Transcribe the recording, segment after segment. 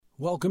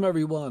Welcome,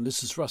 everyone.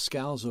 This is Russ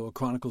Scalzo of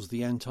Chronicles of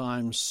the End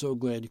Times. So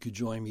glad you could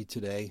join me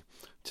today.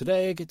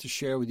 Today, I get to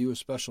share with you a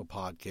special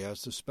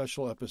podcast, a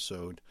special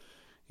episode,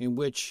 in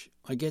which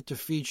I get to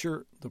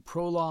feature the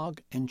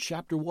prologue and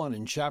Chapter 1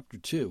 and Chapter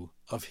 2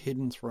 of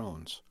Hidden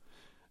Thrones.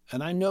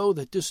 And I know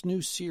that this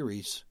new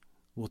series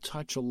will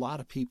touch a lot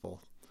of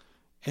people,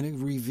 and it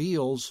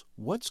reveals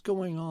what's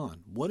going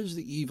on. What is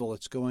the evil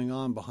that's going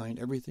on behind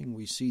everything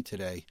we see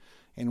today,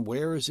 and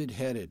where is it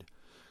headed?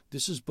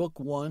 This is book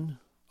 1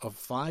 of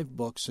 5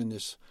 books in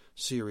this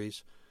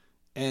series,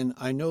 and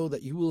I know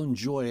that you will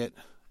enjoy it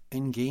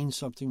and gain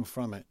something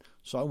from it.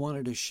 So I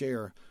wanted to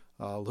share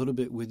a little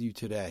bit with you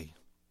today.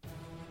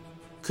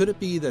 Could it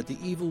be that the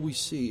evil we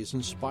see is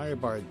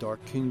inspired by a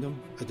dark kingdom,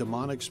 a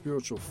demonic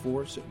spiritual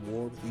force at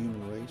war with the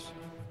human race?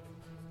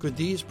 Could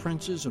these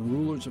princes and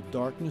rulers of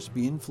darkness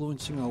be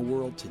influencing our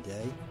world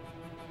today?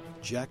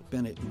 Jack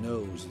Bennett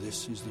knows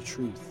this is the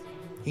truth.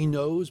 He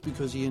knows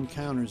because he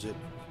encounters it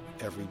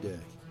every day.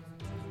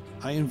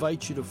 I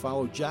invite you to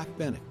follow Jack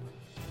Bennett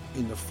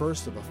in the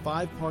first of a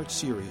 5-part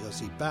series as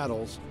he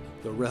battles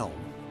the realm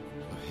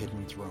of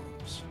Hidden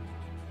Thrones.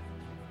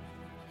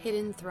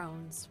 Hidden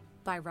Thrones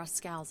by Russ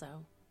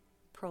Scalzo.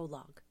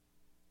 Prologue.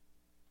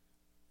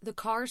 The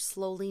car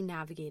slowly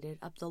navigated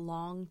up the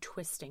long,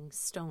 twisting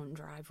stone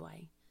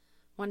driveway.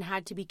 One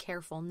had to be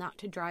careful not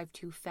to drive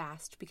too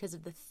fast because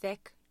of the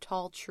thick,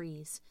 tall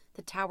trees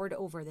that towered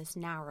over this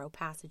narrow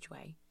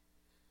passageway.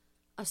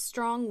 A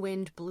strong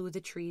wind blew the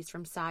trees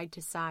from side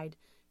to side,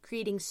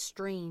 creating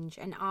strange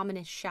and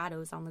ominous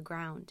shadows on the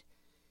ground.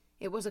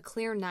 It was a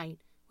clear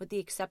night, with the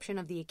exception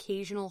of the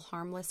occasional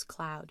harmless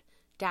cloud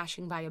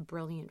dashing by a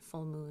brilliant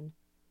full moon.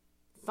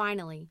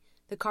 Finally,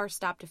 the car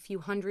stopped a few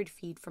hundred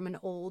feet from an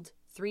old,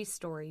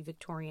 3-story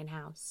Victorian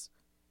house.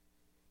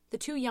 The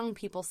 2 young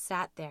people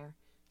sat there,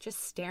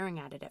 just staring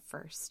at it at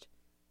first.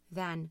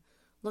 Then,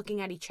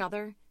 looking at each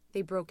other,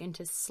 they broke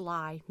into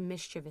sly,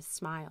 mischievous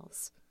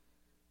smiles.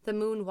 The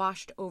moon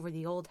washed over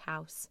the old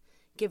house,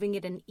 giving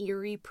it an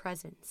eerie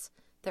presence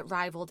that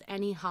rivaled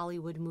any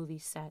Hollywood movie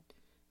set,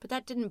 but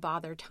that didn't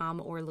bother Tom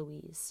or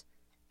Louise.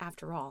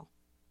 After all,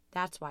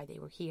 that's why they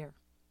were here.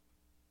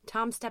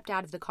 Tom stepped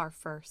out of the car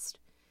first.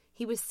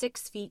 He was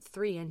 6 feet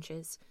 3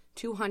 inches,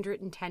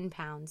 210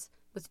 pounds,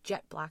 with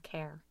jet black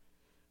hair.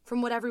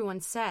 From what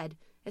everyone said,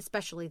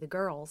 especially the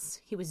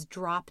girls, he was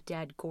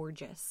drop-dead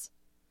gorgeous.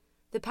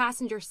 The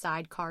passenger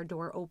side car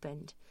door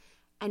opened,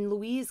 and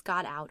Louise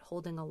got out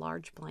holding a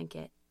large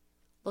blanket.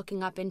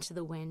 Looking up into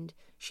the wind,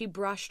 she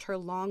brushed her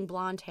long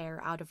blonde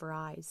hair out of her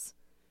eyes.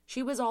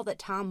 She was all that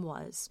Tom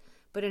was,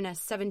 but in a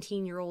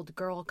 17-year-old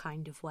girl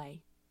kind of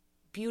way.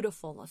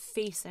 Beautiful of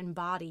face and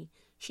body,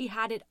 she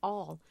had it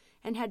all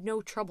and had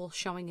no trouble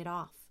showing it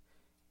off.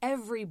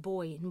 Every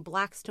boy in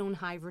Blackstone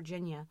High,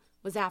 Virginia,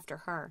 was after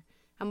her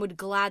and would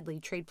gladly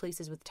trade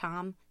places with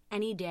Tom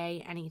any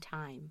day, any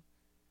time.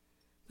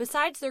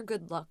 Besides their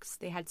good looks,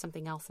 they had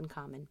something else in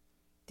common.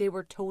 They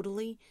were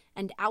totally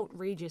and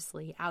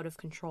outrageously out of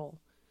control.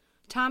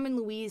 Tom and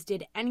Louise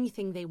did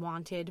anything they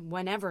wanted,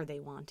 whenever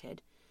they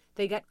wanted.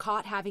 They got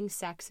caught having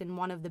sex in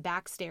one of the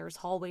backstairs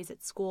hallways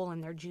at school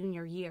in their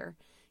junior year,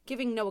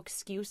 giving no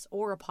excuse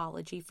or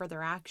apology for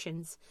their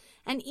actions,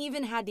 and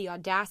even had the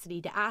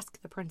audacity to ask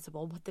the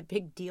principal what the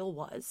big deal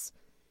was.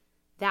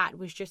 That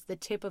was just the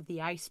tip of the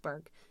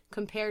iceberg,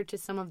 compared to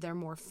some of their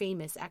more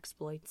famous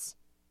exploits.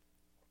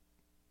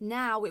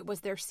 Now it was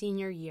their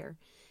senior year,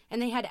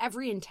 and they had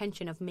every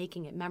intention of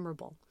making it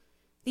memorable.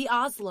 The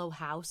Oslo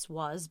house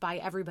was, by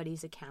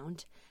everybody's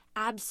account,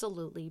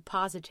 absolutely,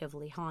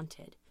 positively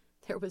haunted.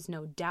 There was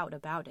no doubt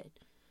about it.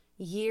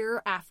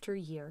 Year after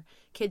year,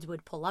 kids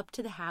would pull up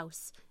to the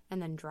house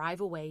and then drive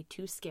away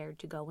too scared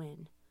to go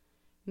in.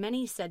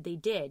 Many said they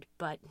did,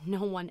 but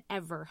no one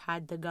ever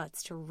had the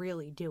guts to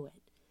really do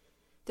it.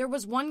 There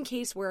was one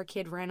case where a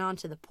kid ran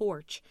onto the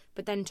porch,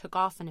 but then took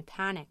off in a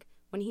panic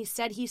when he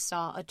said he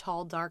saw a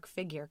tall, dark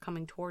figure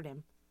coming toward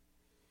him.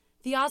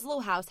 The Oslo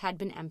house had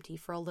been empty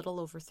for a little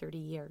over 30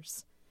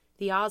 years.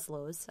 The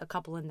Oslos, a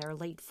couple in their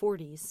late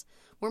 40s,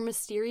 were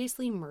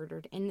mysteriously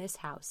murdered in this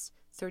house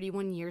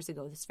 31 years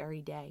ago this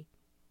very day.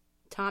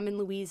 Tom and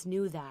Louise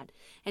knew that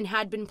and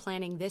had been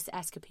planning this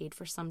escapade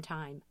for some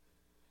time.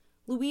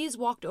 Louise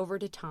walked over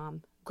to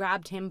Tom,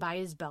 grabbed him by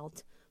his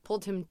belt,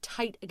 pulled him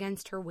tight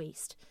against her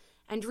waist,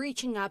 and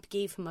reaching up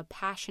gave him a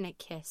passionate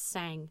kiss,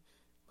 saying,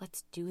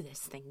 "Let's do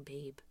this thing,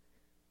 babe."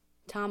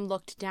 Tom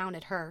looked down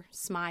at her,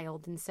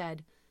 smiled, and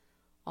said,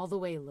 "All the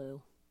way,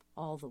 Lou,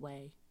 all the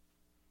way."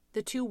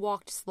 The 2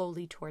 walked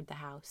slowly toward the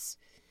house.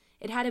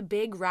 It had a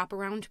big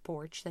wraparound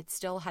porch that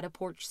still had a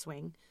porch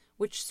swing,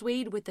 which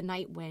swayed with the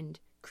night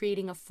wind,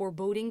 creating a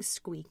foreboding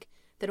squeak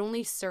that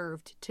only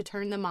served to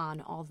turn them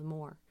on all the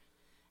more.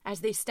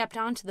 As they stepped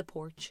onto the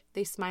porch,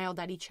 they smiled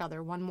at each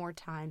other one more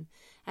time,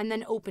 and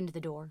then opened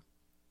the door.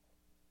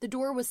 The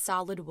door was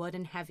solid wood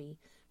and heavy,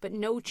 but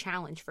no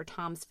challenge for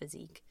Tom's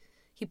physique.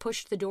 He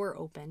pushed the door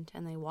open,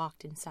 and they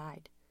walked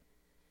inside.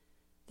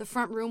 The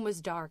front room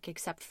was dark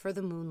except for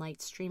the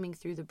moonlight streaming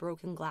through the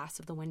broken glass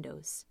of the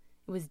windows.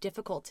 It was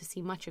difficult to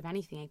see much of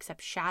anything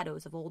except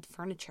shadows of old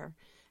furniture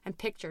and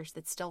pictures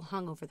that still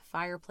hung over the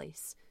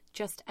fireplace,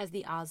 just as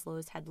the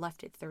Oslos had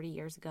left it 30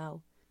 years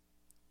ago.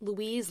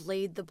 Louise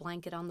laid the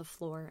blanket on the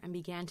floor and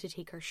began to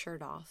take her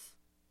shirt off.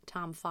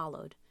 Tom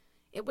followed.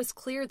 It was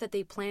clear that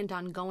they planned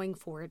on going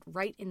for it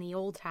right in the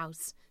old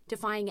house,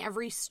 defying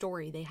every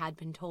story they had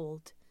been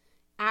told.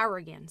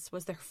 Arrogance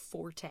was their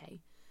forte.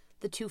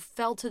 The two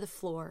fell to the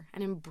floor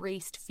and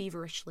embraced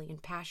feverishly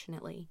and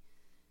passionately.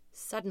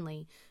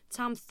 Suddenly,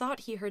 Tom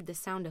thought he heard the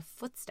sound of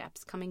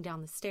footsteps coming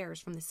down the stairs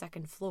from the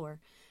second floor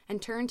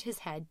and turned his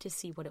head to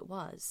see what it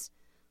was.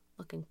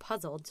 Looking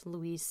puzzled,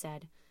 Louise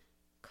said,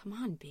 "Come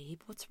on,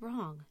 babe, what's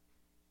wrong?"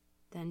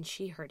 Then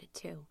she heard it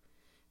too.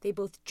 They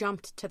both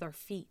jumped to their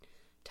feet.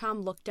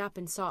 Tom looked up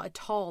and saw a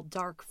tall,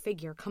 dark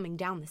figure coming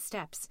down the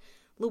steps.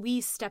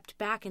 Louise stepped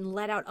back and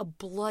let out a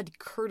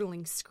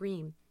blood-curdling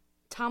scream.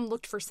 Tom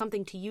looked for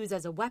something to use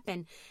as a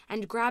weapon,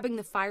 and grabbing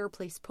the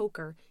fireplace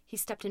poker, he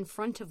stepped in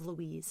front of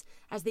Louise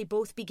as they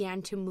both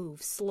began to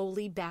move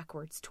slowly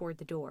backwards toward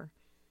the door.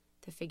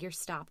 The figure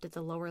stopped at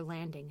the lower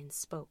landing and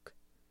spoke.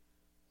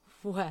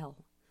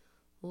 "Well,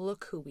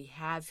 look who we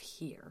have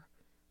here.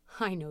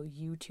 I know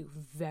you two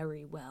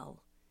very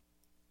well,"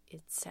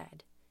 it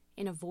said,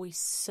 in a voice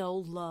so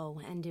low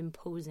and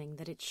imposing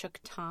that it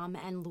shook Tom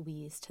and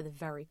Louise to the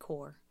very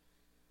core.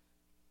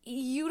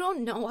 "You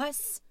don't know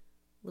us?"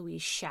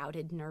 Louise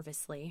shouted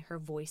nervously, her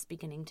voice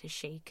beginning to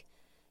shake.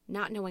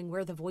 Not knowing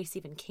where the voice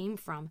even came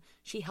from,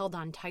 she held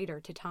on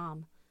tighter to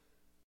Tom.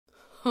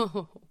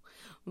 "Oh,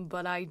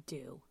 but I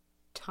do.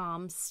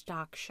 Tom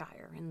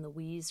Stockshire and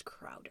Louise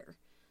Crowder.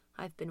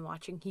 I've been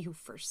watching you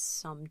for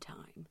some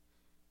time.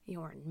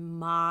 You're in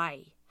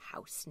my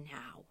house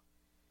now."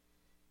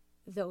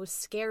 Though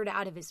scared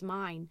out of his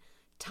mind,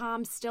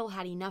 Tom still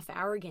had enough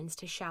arrogance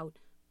to shout,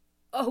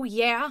 "Oh,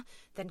 yeah?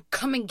 Then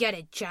come and get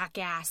it,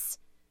 jackass!"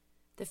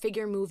 The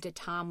figure moved at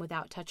Tom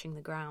without touching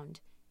the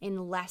ground.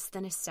 In less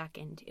than a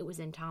second, it was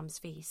in Tom's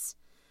face.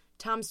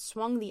 Tom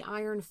swung the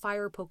iron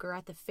fire poker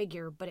at the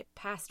figure, but it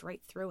passed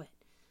right through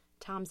it.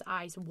 Tom's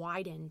eyes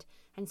widened,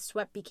 and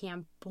sweat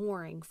began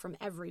pouring from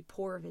every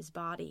pore of his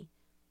body.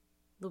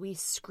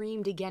 Louise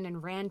screamed again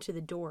and ran to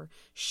the door,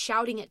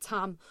 shouting at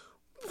Tom,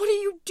 "What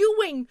are you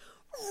doing?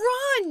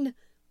 Run!"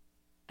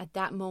 At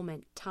that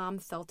moment, Tom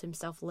felt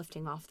himself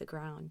lifting off the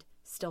ground,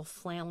 still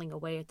flailing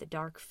away at the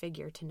dark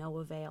figure to no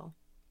avail.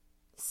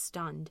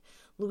 Stunned,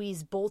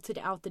 Louise bolted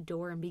out the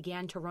door and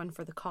began to run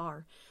for the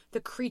car.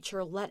 The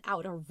creature let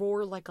out a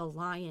roar like a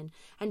lion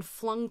and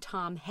flung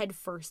Tom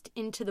headfirst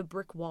into the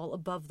brick wall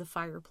above the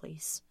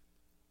fireplace.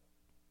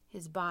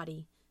 His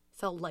body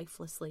fell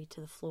lifelessly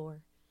to the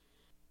floor.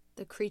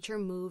 The creature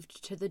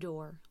moved to the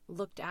door,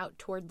 looked out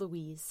toward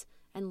Louise,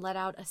 and let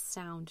out a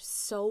sound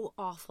so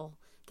awful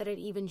that it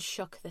even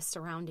shook the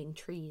surrounding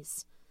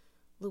trees.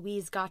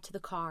 Louise got to the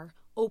car,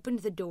 opened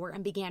the door,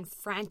 and began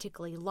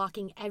frantically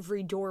locking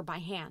every door by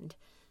hand.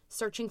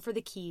 Searching for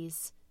the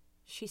keys,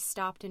 she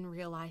stopped and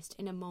realized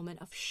in a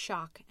moment of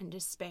shock and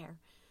despair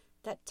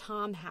that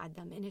Tom had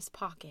them in his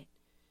pocket.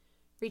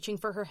 Reaching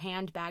for her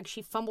handbag,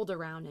 she fumbled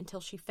around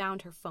until she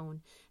found her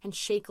phone and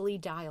shakily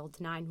dialed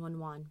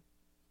 911.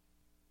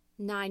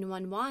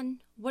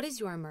 911, what is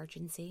your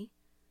emergency?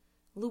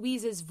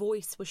 Louise's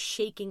voice was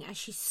shaking as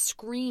she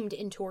screamed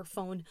into her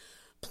phone,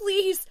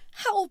 "Please,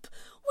 help!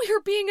 We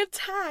are being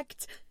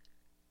attacked!"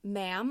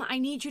 "Ma'am, I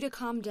need you to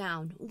calm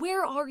down.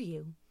 Where are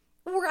you?"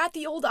 "We're at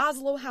the old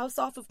Oslo house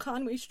off of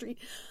Conway Street.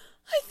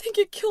 I think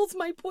it killed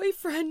my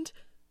boyfriend."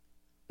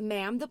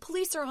 "Ma'am, the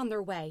police are on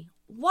their way.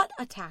 What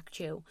attacked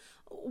you?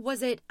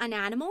 Was it an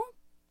animal?"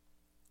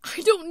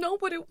 "I don't know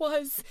what it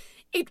was.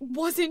 It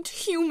wasn't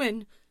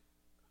human."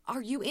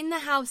 "Are you in the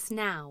house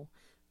now?"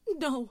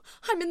 "No,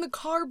 I'm in the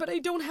car, but I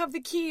don't have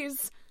the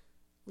keys."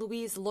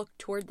 Louise looked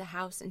toward the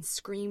house and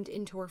screamed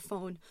into her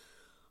phone,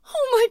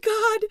 "Oh my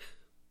God!"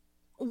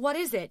 "What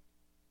is it?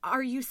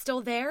 Are you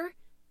still there?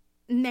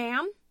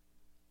 Ma'am?"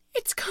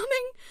 It's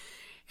coming!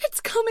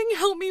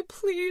 Help me,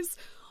 please!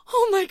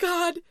 Oh my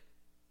God!"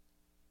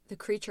 The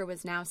creature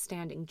was now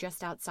standing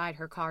just outside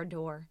her car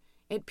door.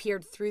 It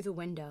peered through the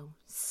window,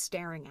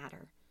 staring at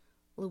her.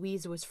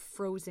 Louise was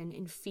frozen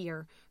in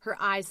fear, her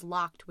eyes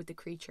locked with the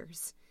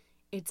creature's.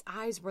 Its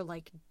eyes were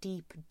like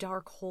deep,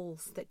 dark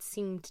holes that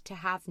seemed to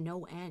have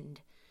no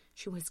end.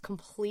 She was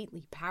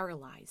completely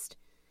paralyzed.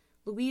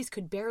 Louise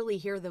could barely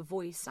hear the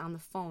voice on the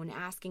phone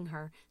asking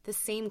her the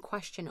same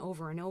question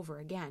over and over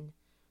again.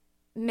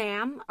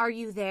 "Ma'am, are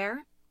you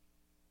there?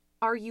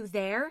 Are you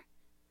there?"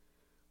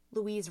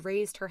 Louise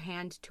raised her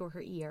hand to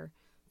her ear,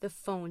 the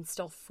phone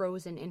still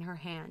frozen in her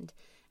hand,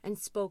 and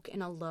spoke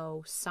in a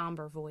low,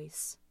 somber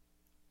voice.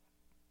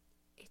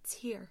 "It's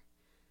here.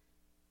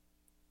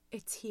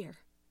 It's here."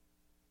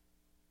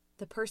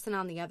 The person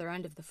on the other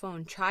end of the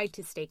phone tried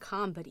to stay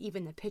calm, but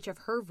even the pitch of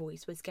her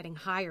voice was getting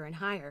higher and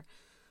higher.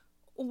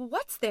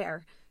 "What's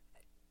there?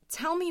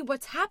 Tell me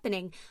what's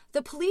happening.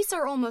 The police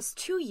are almost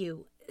to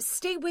you.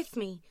 Stay with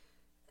me.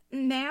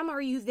 Ma'am,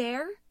 are you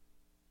there?"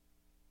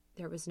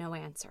 There was no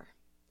answer.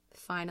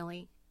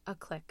 Finally, a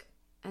click,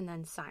 and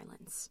then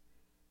silence.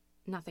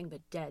 Nothing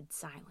but dead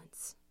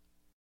silence.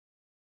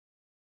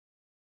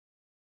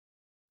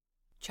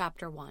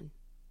 Chapter 1.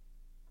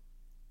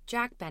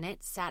 Jack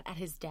Bennett sat at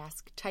his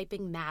desk,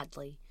 typing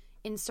madly,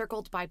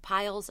 encircled by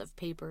piles of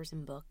papers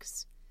and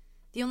books.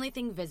 The only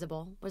thing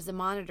visible was the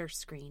monitor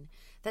screen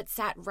that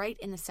sat right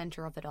in the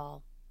center of it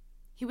all.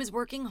 He was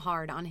working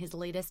hard on his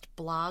latest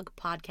blog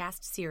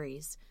podcast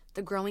series,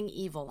 The Growing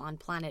Evil on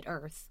Planet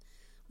Earth,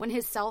 when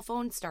his cell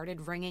phone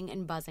started ringing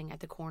and buzzing at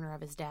the corner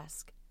of his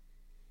desk.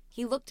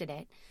 He looked at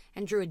it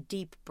and drew a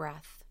deep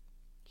breath.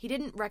 He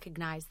didn't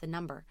recognize the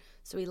number,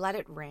 so he let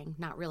it ring,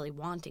 not really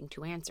wanting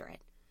to answer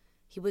it.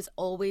 He was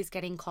always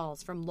getting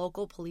calls from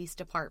local police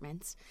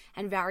departments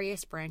and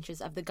various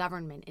branches of the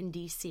government in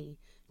D.C.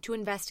 to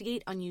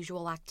investigate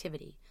unusual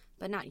activity,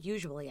 but not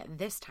usually at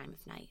this time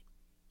of night.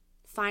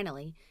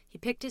 Finally, he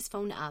picked his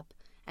phone up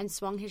and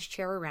swung his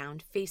chair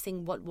around,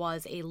 facing what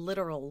was a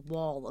literal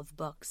wall of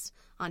books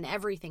on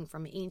everything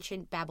from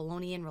ancient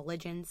Babylonian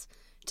religions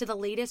to the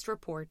latest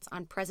reports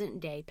on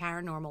present-day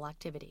paranormal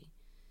activity.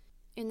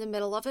 In the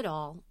middle of it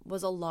all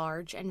was a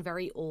large and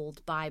very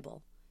old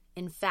Bible.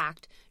 In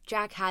fact,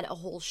 Jack had a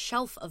whole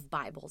shelf of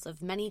Bibles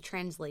of many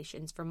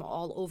translations from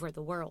all over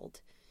the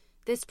world.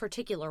 This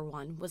particular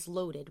one was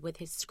loaded with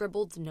his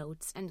scribbled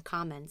notes and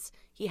comments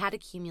he had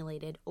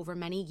accumulated over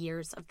many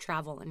years of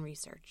travel and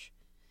research.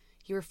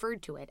 He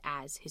referred to it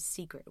as his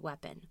secret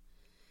weapon.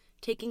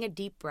 Taking a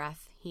deep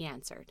breath, he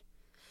answered.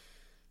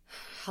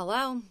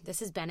 "Hello,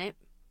 this is Bennett."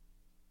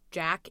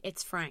 "Jack,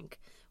 it's Frank.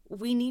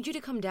 We need you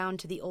to come down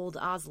to the old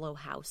Oslo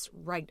house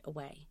right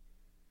away."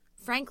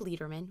 Frank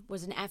Lederman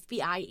was an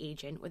FBI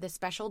agent with a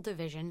special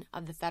division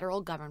of the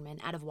federal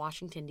government out of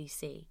Washington,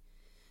 D.C.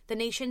 The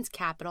nation's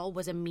capital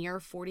was a mere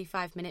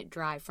 45-minute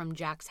drive from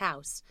Jack's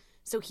house,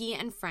 so he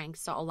and Frank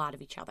saw a lot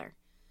of each other.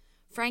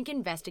 Frank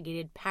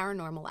investigated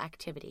paranormal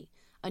activity,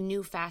 a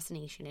new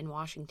fascination in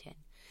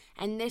Washington,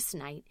 and this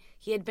night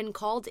he had been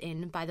called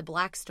in by the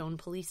Blackstone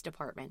Police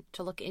Department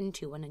to look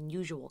into an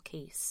unusual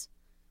case.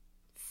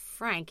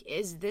 "Frank,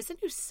 is this a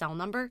new cell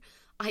number?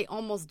 I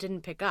almost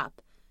didn't pick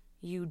up."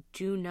 "You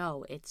do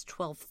know it's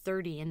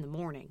 12:30 in the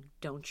morning,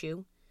 don't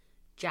you?"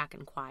 Jack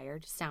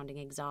inquired, sounding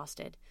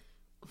exhausted.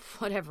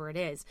 "Whatever it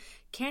is,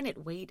 can't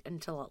it wait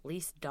until at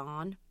least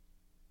dawn?"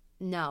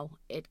 "No,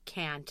 it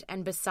can't,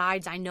 and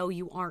besides, I know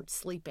you aren't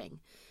sleeping.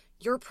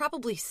 You're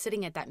probably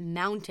sitting at that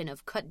mountain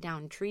of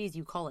cut-down trees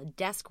you call a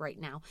desk right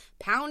now,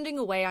 pounding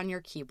away on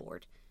your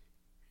keyboard."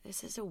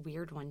 "This is a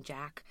weird one,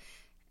 Jack,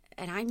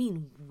 and I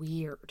mean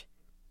weird."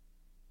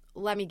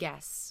 "Let me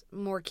guess,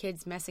 more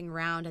kids messing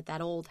around at that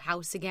old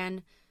house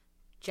again?"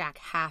 Jack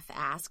half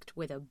asked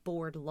with a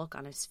bored look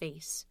on his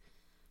face.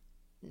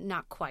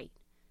 "Not quite.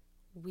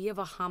 We have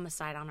a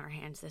homicide on our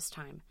hands this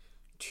time.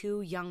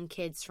 2 young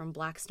kids from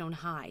Blackstone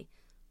High.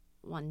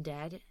 One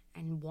dead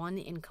and one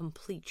in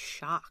complete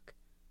shock."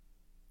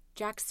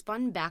 Jack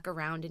spun back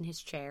around in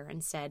his chair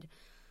and said,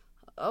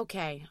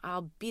 "Okay,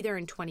 I'll be there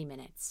in 20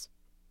 minutes.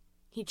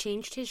 He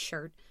changed his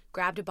shirt,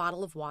 grabbed a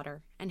bottle of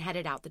water, and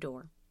headed out the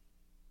door.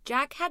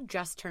 Jack had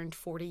just turned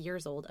 40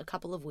 years old a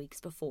couple of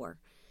weeks before.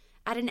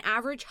 At an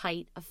average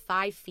height of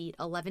 5 feet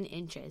 11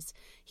 inches,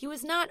 he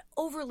was not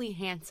overly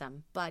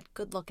handsome, but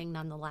good-looking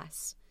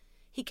nonetheless.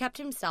 He kept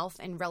himself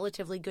in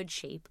relatively good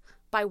shape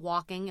by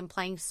walking and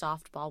playing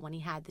softball when he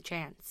had the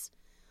chance.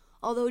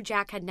 Although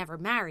Jack had never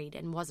married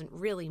and wasn't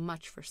really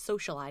much for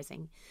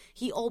socializing,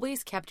 he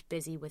always kept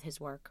busy with his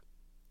work.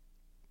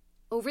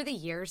 Over the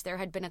years, there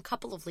had been a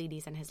couple of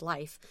ladies in his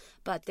life,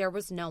 but there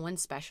was no one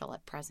special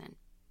at present.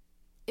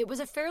 It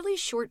was a fairly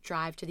short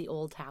drive to the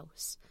old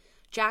house.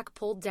 Jack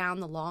pulled down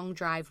the long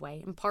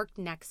driveway and parked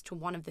next to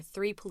one of the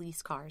 3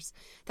 police cars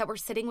that were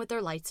sitting with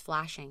their lights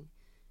flashing.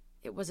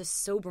 It was a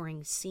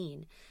sobering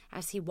scene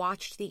as he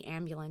watched the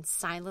ambulance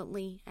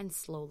silently and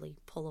slowly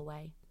pull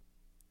away.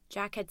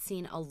 Jack had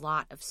seen a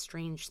lot of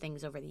strange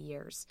things over the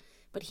years,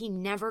 but he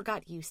never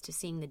got used to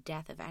seeing the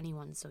death of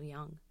anyone so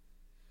young.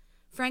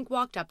 Frank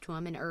walked up to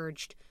him and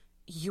urged,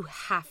 "You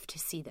have to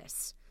see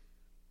this."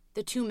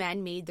 The 2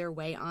 men made their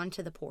way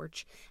onto the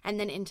porch and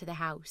then into the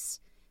house.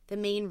 The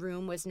main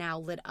room was now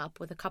lit up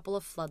with a couple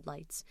of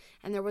floodlights,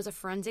 and there was a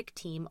forensic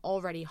team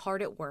already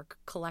hard at work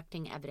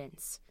collecting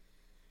evidence.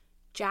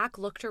 Jack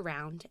looked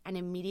around and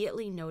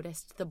immediately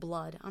noticed the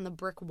blood on the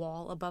brick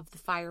wall above the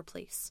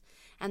fireplace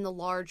and the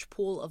large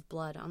pool of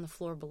blood on the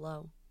floor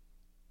below.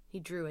 He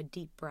drew a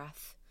deep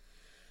breath.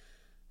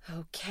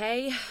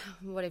 "Okay,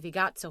 what have you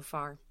got so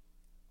far?"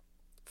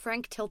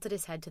 Frank tilted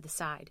his head to the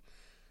side.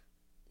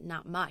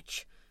 "Not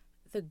much.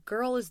 The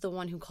girl is the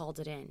one who called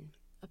it in.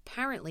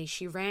 Apparently,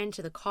 she ran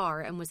to the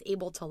car and was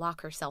able to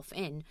lock herself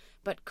in,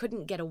 but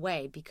couldn't get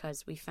away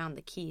because we found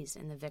the keys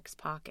in the Vic's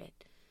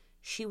pocket.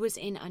 She was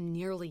in a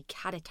nearly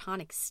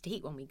catatonic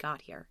state when we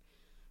got here.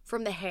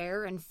 From the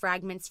hair and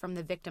fragments from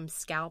the victim's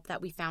scalp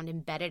that we found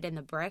embedded in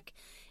the brick,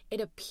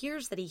 it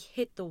appears that he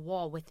hit the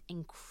wall with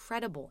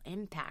incredible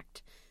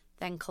impact,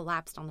 then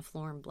collapsed on the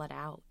floor and bled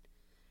out.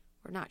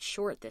 We're not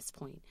sure at this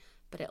point,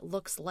 but it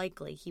looks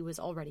likely he was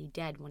already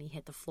dead when he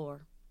hit the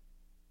floor."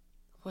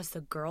 "Was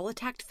the girl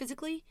attacked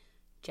physically?"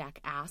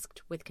 Jack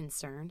asked with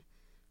concern.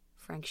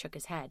 Frank shook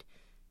his head.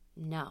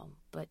 "No,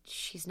 but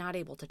she's not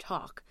able to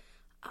talk.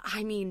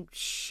 I mean,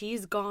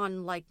 she's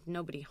gone like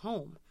nobody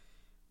home.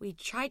 We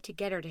tried to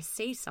get her to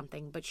say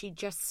something, but she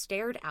just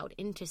stared out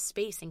into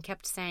space and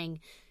kept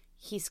saying,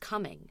 'He's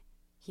coming.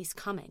 He's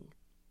coming.'"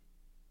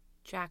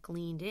 Jack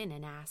leaned in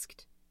and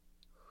asked,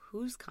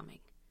 "Who's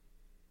coming?"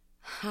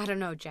 "I don't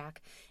know,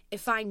 Jack.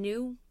 If I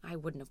knew, I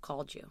wouldn't have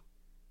called you."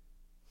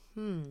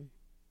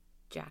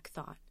 Jack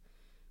thought.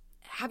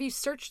 "Have you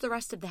searched the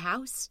rest of the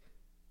house?"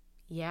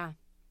 "Yeah,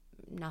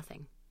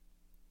 nothing."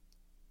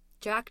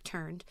 Jack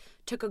turned,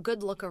 took a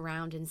good look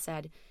around, and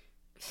said,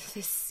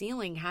 "This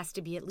ceiling has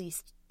to be at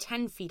least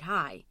 10 feet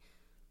high."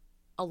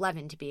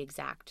 11 to be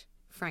exact,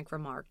 Frank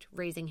remarked,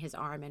 raising his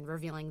arm and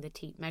revealing the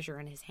tape measure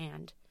in his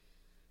hand.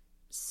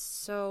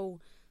 "So,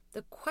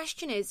 the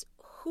question is,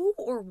 who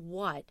or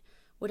what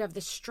would have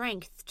the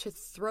strength to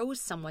throw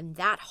someone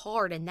that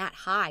hard and that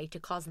high to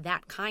cause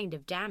that kind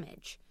of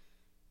damage?"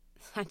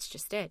 "That's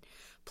just it.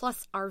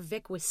 Plus, our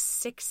Vic was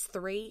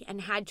 6'3"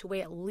 and had to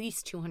weigh at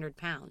least 200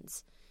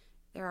 pounds.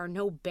 There are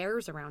no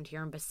bears around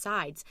here, and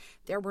besides,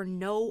 there were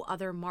no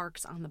other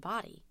marks on the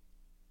body.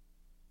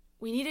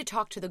 We need to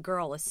talk to the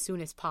girl as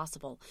soon as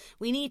possible.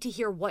 We need to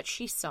hear what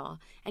she saw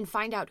and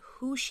find out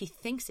who she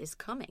thinks is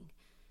coming.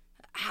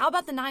 How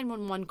about the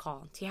 911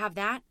 call? Do you have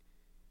that?"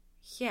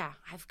 "Yeah,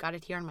 I've got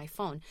it here on my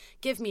phone.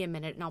 Give me a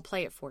minute and I'll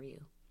play it for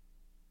you."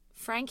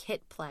 Frank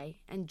hit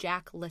play, and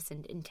Jack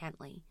listened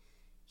intently.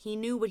 He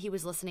knew what he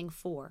was listening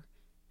for,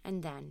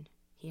 and then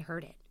he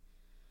heard it.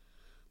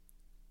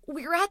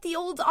 "We're at the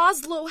old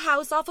Oslo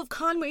house off of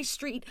Conway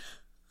Street.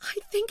 I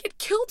think it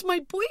killed my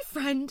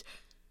boyfriend."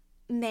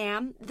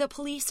 "Ma'am, the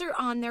police are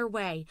on their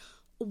way.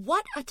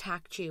 What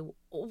attacked you?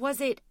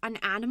 Was it an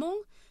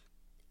animal?"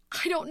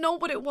 "I don't know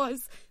what it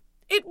was.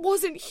 It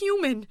wasn't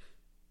human."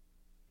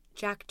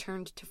 Jack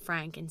turned to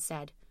Frank and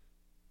said,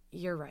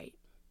 "You're right.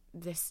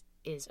 This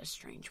is a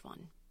strange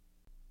one."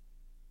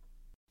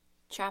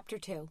 Chapter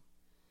 2.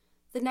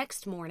 The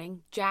next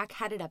morning, Jack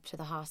headed up to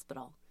the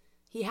hospital.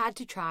 He had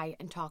to try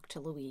and talk to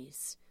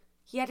Louise.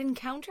 He had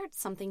encountered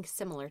something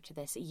similar to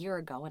this a year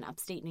ago in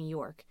upstate New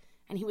York,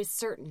 and he was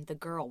certain the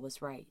girl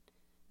was right.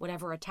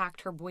 Whatever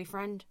attacked her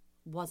boyfriend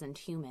wasn't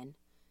human.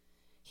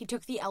 He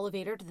took the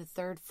elevator to the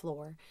 3rd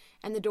floor,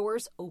 and the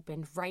doors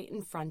opened right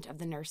in front of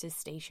the nurse's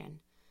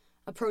station.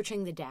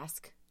 Approaching the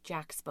desk,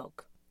 Jack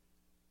spoke.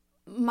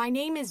 "My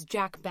name is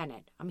Jack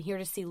Bennett. I'm here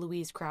to see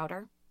Louise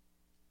Crowder."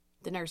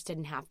 The nurse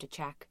didn't have to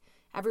check.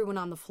 Everyone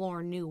on the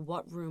floor knew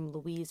what room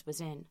Louise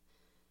was in.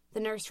 The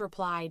nurse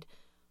replied,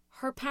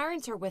 "Her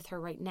parents are with her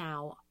right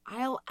now.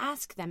 I'll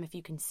ask them if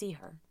you can see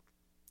her."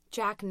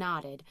 Jack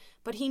nodded,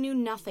 but he knew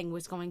nothing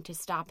was going to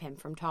stop him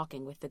from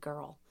talking with the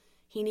girl.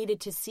 He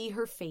needed to see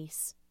her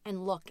face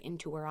and look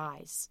into her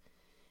eyes.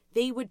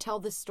 They would tell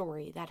the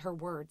story that her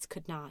words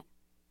could not.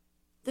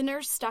 The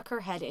nurse stuck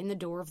her head in the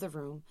door of the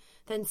room,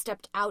 then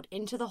stepped out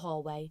into the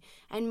hallway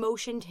and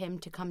motioned him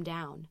to come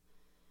down.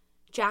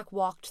 Jack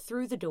walked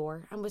through the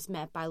door and was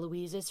met by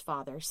Louise's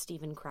father,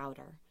 Stephen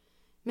Crowder.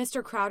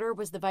 Mr. Crowder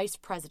was the vice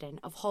president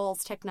of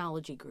Hall's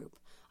Technology Group,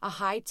 a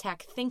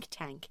high-tech think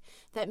tank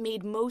that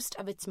made most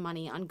of its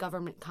money on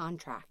government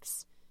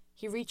contracts.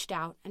 He reached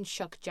out and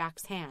shook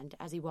Jack's hand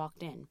as he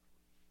walked in.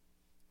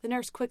 The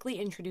nurse quickly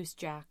introduced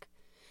Jack.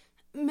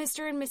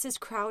 "Mr. and Mrs.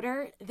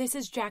 Crowder, this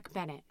is Jack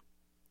Bennett."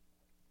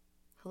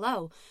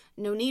 "Hello.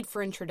 No need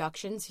for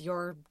introductions.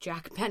 You're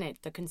Jack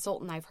Bennett, the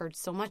consultant I've heard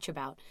so much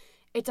about.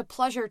 It's a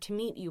pleasure to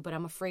meet you, but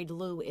I'm afraid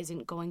Lou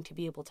isn't going to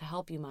be able to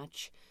help you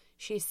much.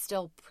 She's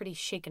still pretty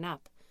shaken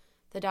up.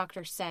 The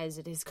doctor says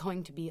it is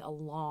going to be a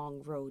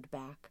long road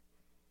back."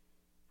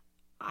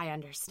 "I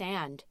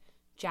understand,"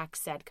 Jack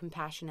said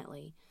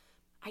compassionately.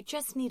 "I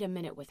just need a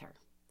minute with her.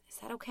 Is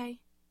that okay?"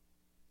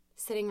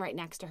 Sitting right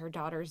next to her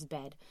daughter's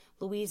bed,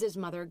 Louise's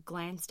mother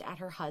glanced at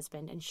her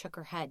husband and shook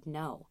her head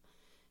no.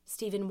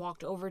 Stephen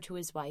walked over to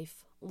his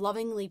wife,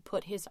 lovingly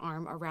put his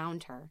arm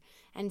around her,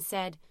 and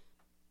said,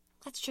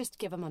 "Let's just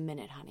give him a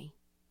minute, honey.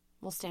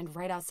 We'll stand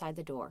right outside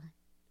the door.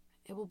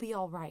 It will be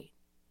all right."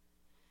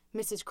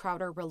 Mrs.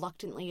 Crowder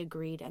reluctantly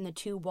agreed, and the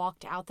two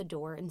walked out the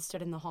door and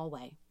stood in the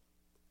hallway.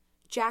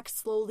 Jack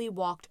slowly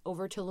walked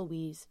over to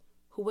Louise,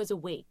 who was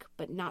awake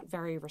but not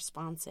very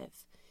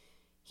responsive.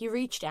 He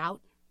reached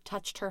out,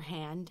 touched her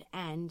hand,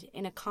 and,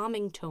 in a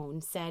calming tone,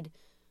 said,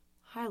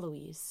 "Hi,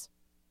 Louise.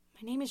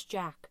 My name is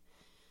Jack.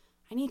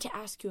 I need to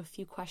ask you a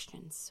few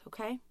questions,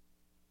 okay?"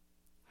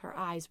 Her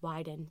eyes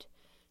widened.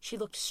 She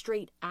looked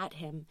straight at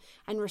him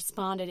and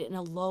responded in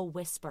a low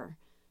whisper.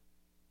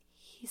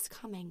 "He's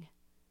coming.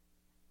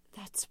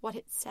 That's what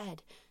it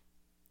said.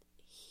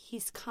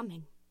 He's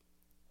coming."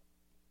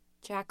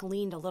 Jack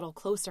leaned a little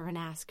closer and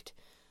asked,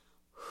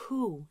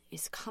 "Who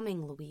is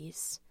coming,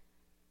 Louise?"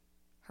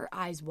 Her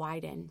eyes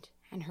widened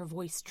and her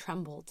voice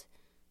trembled.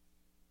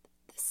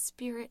 "The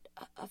spirit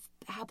of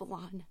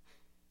Babylon.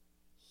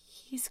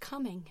 He's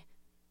coming."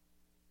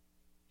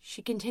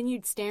 She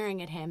continued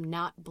staring at him,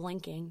 not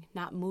blinking,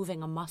 not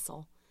moving a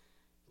muscle.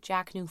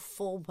 Jack knew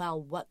full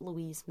well what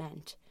Louise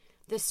meant.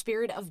 The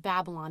spirit of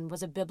Babylon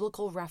was a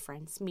biblical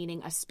reference,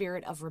 meaning a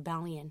spirit of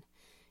rebellion.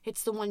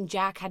 It's the one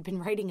Jack had been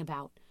writing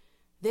about.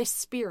 This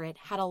spirit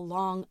had a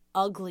long,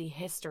 ugly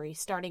history,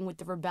 starting with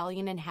the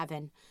rebellion in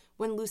heaven,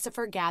 when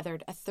Lucifer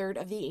gathered a third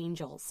of the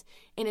angels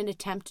in an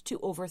attempt to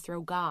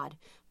overthrow God,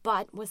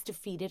 but was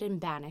defeated and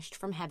banished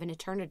from heaven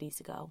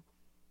eternities ago.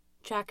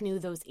 Jack knew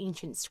those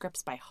ancient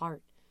scripts by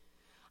heart.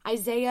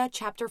 Isaiah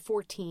chapter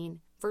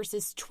 14,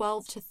 verses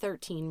 12 to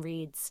 13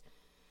 reads,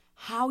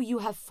 "How you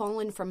have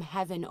fallen from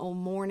heaven, O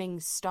morning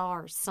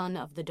star, son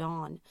of the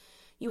dawn!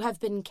 You have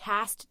been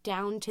cast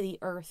down to the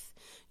earth,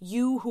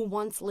 you who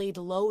once laid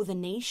low the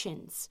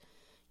nations.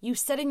 You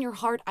said in your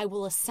heart, I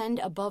will ascend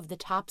above the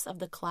tops of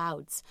the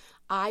clouds.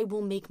 I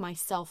will make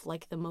myself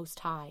like the Most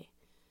High."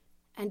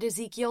 And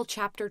Ezekiel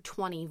chapter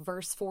 20,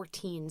 verse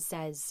 14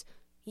 says,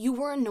 "You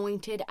were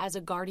anointed as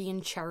a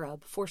guardian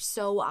cherub, for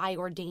so I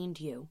ordained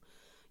you.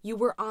 You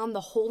were on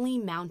the holy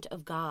mount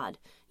of God.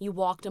 You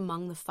walked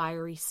among the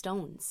fiery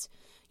stones.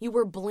 You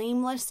were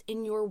blameless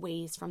in your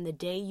ways from the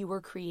day you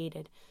were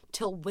created,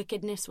 till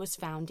wickedness was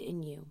found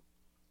in you."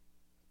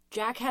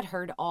 Jack had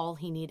heard all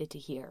he needed to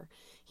hear.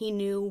 He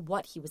knew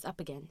what he was up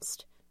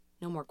against.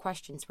 No more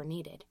questions were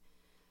needed.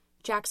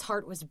 Jack's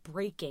heart was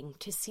breaking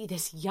to see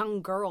this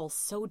young girl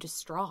so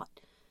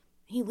distraught.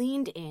 He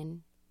leaned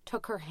in,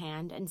 took her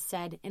hand, and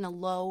said in a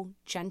low,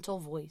 gentle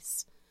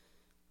voice,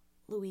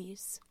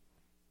 "Louise,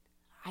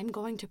 I'm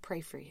going to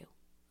pray for you,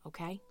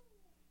 okay?"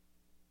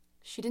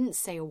 She didn't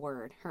say a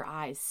word, her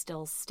eyes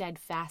still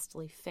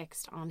steadfastly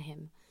fixed on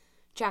him.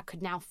 Jack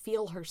could now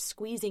feel her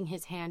squeezing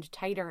his hand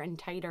tighter and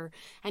tighter,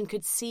 and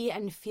could see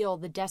and feel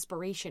the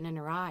desperation in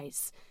her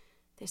eyes.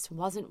 This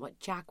wasn't what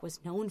Jack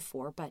was known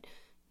for, but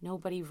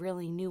nobody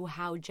really knew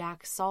how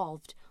Jack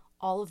solved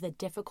all of the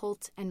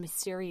difficult and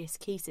mysterious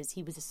cases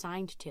he was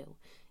assigned to,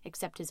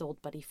 except his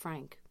old buddy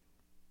Frank.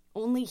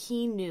 Only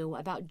he knew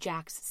about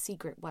Jack's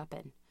secret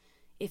weapon.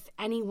 If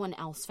anyone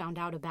else found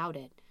out about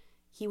it,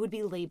 he would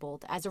be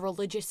labeled as a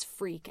religious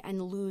freak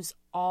and lose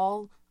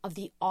all of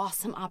the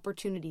awesome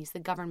opportunities the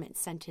government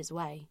sent his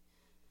way.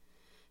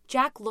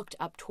 Jack looked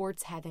up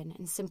towards heaven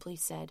and simply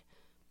said,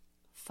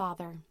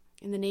 "Father,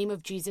 in the name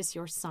of Jesus,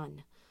 your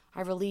Son,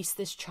 I release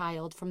this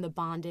child from the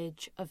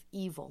bondage of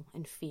evil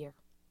and fear."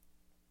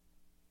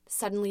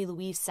 Suddenly,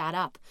 Louise sat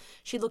up.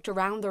 She looked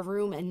around the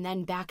room and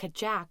then back at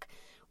Jack.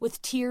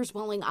 With tears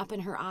welling up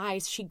in her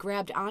eyes, she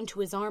grabbed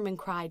onto his arm and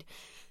cried,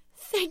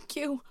 "Thank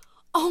you!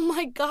 Oh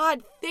my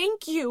God,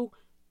 thank you!"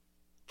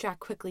 Jack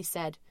quickly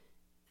said,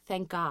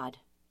 "Thank God,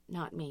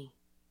 not me."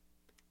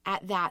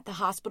 At that, the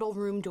hospital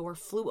room door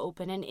flew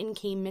open and in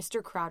came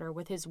Mr. Crowder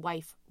with his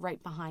wife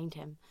right behind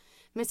him.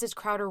 Mrs.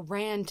 Crowder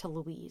ran to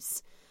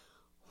Louise.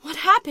 "What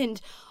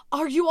happened?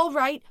 Are you all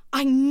right?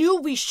 I knew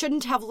we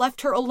shouldn't have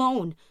left her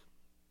alone."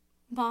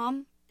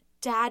 "Mom,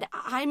 Dad,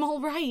 I'm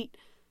all right,"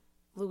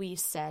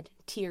 Louise said,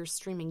 tears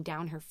streaming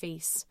down her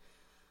face.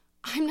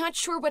 "I'm not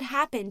sure what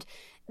happened.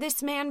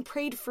 This man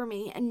prayed for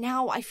me, and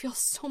now I feel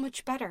so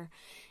much better.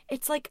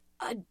 It's like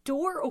a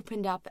door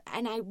opened up,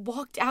 and I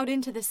walked out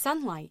into the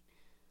sunlight."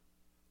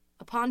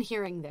 Upon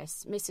hearing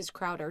this, Mrs.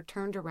 Crowder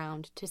turned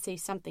around to say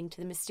something to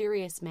the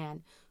mysterious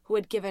man who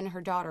had given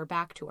her daughter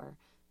back to her,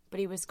 but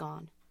he was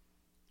gone.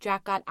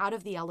 Jack got out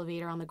of the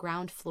elevator on the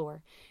ground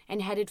floor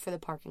and headed for the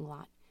parking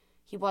lot.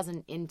 He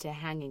wasn't into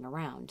hanging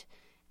around.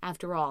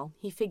 After all,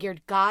 he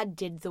figured God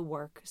did the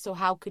work, so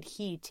how could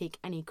he take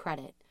any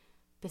credit?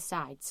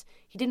 Besides,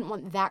 he didn't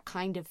want that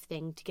kind of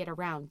thing to get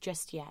around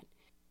just yet.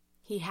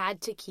 He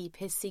had to keep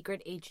his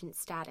secret agent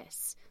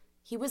status.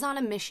 He was on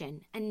a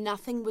mission, and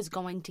nothing was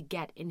going to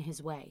get in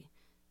his way.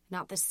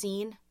 Not the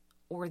seen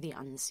or the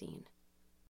unseen.